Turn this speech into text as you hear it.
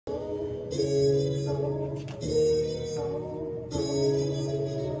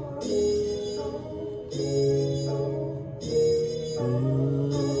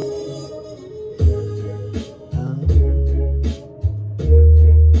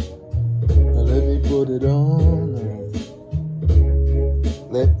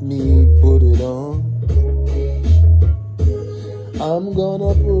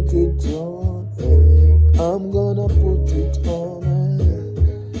gonna put it on, eh. I'm gonna put it on,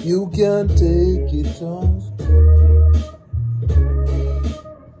 eh. You can't take it off.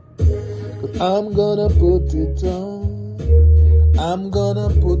 'Cause I'm gonna put it on. I'm gonna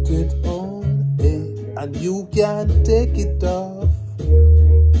put it on, eh. And you can't take it off.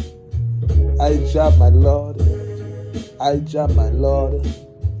 I jab my Lord. I jab my Lord.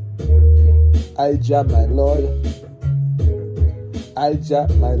 I jab my Lord. I jab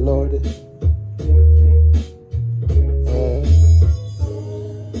my Lord.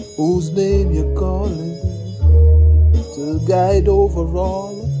 Whose name you calling to guide over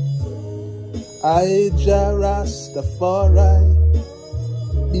all? I Jah Rastafari.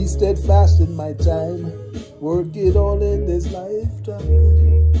 Be steadfast in my time. Work it all in this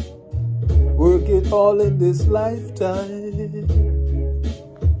lifetime. Work it all in this lifetime.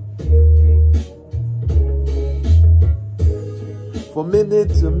 For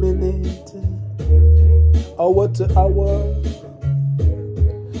minute to minute, hour to hour,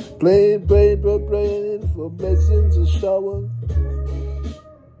 praying for blessings to shower.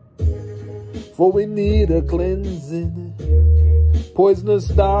 For we need a cleansing, poisonous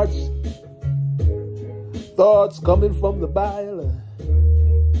thoughts coming from the bile.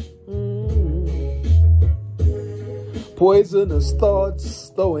 Poisonous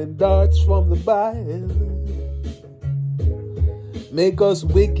thoughts throwing darts from the bile. Make us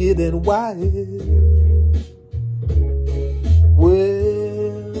wicked and wild.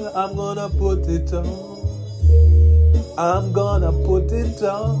 Well, I'm gonna put it on. I'm gonna put it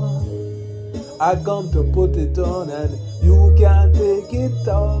on. I come to put it on and you can't take it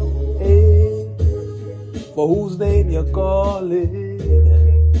off. Hey, for whose name you're calling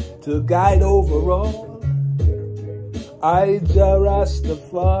to guide over all? I Jah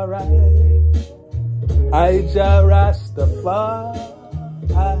Rastafari. I Jah Rastafari.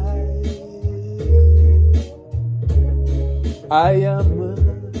 I am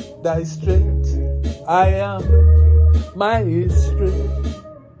thy strength. I am my strength.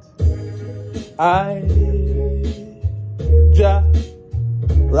 I Jah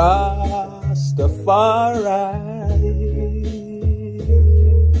Rastafari.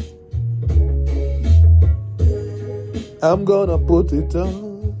 I'm gonna put it on.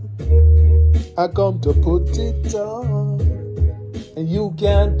 I come to put it on, and you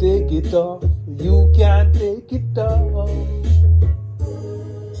can't take it off. You can't take it off.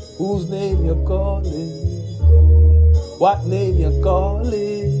 Whose name you're calling? What name you're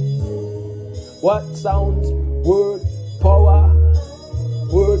calling? What sounds, word, power,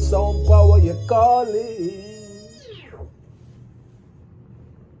 word, sound, power you're calling?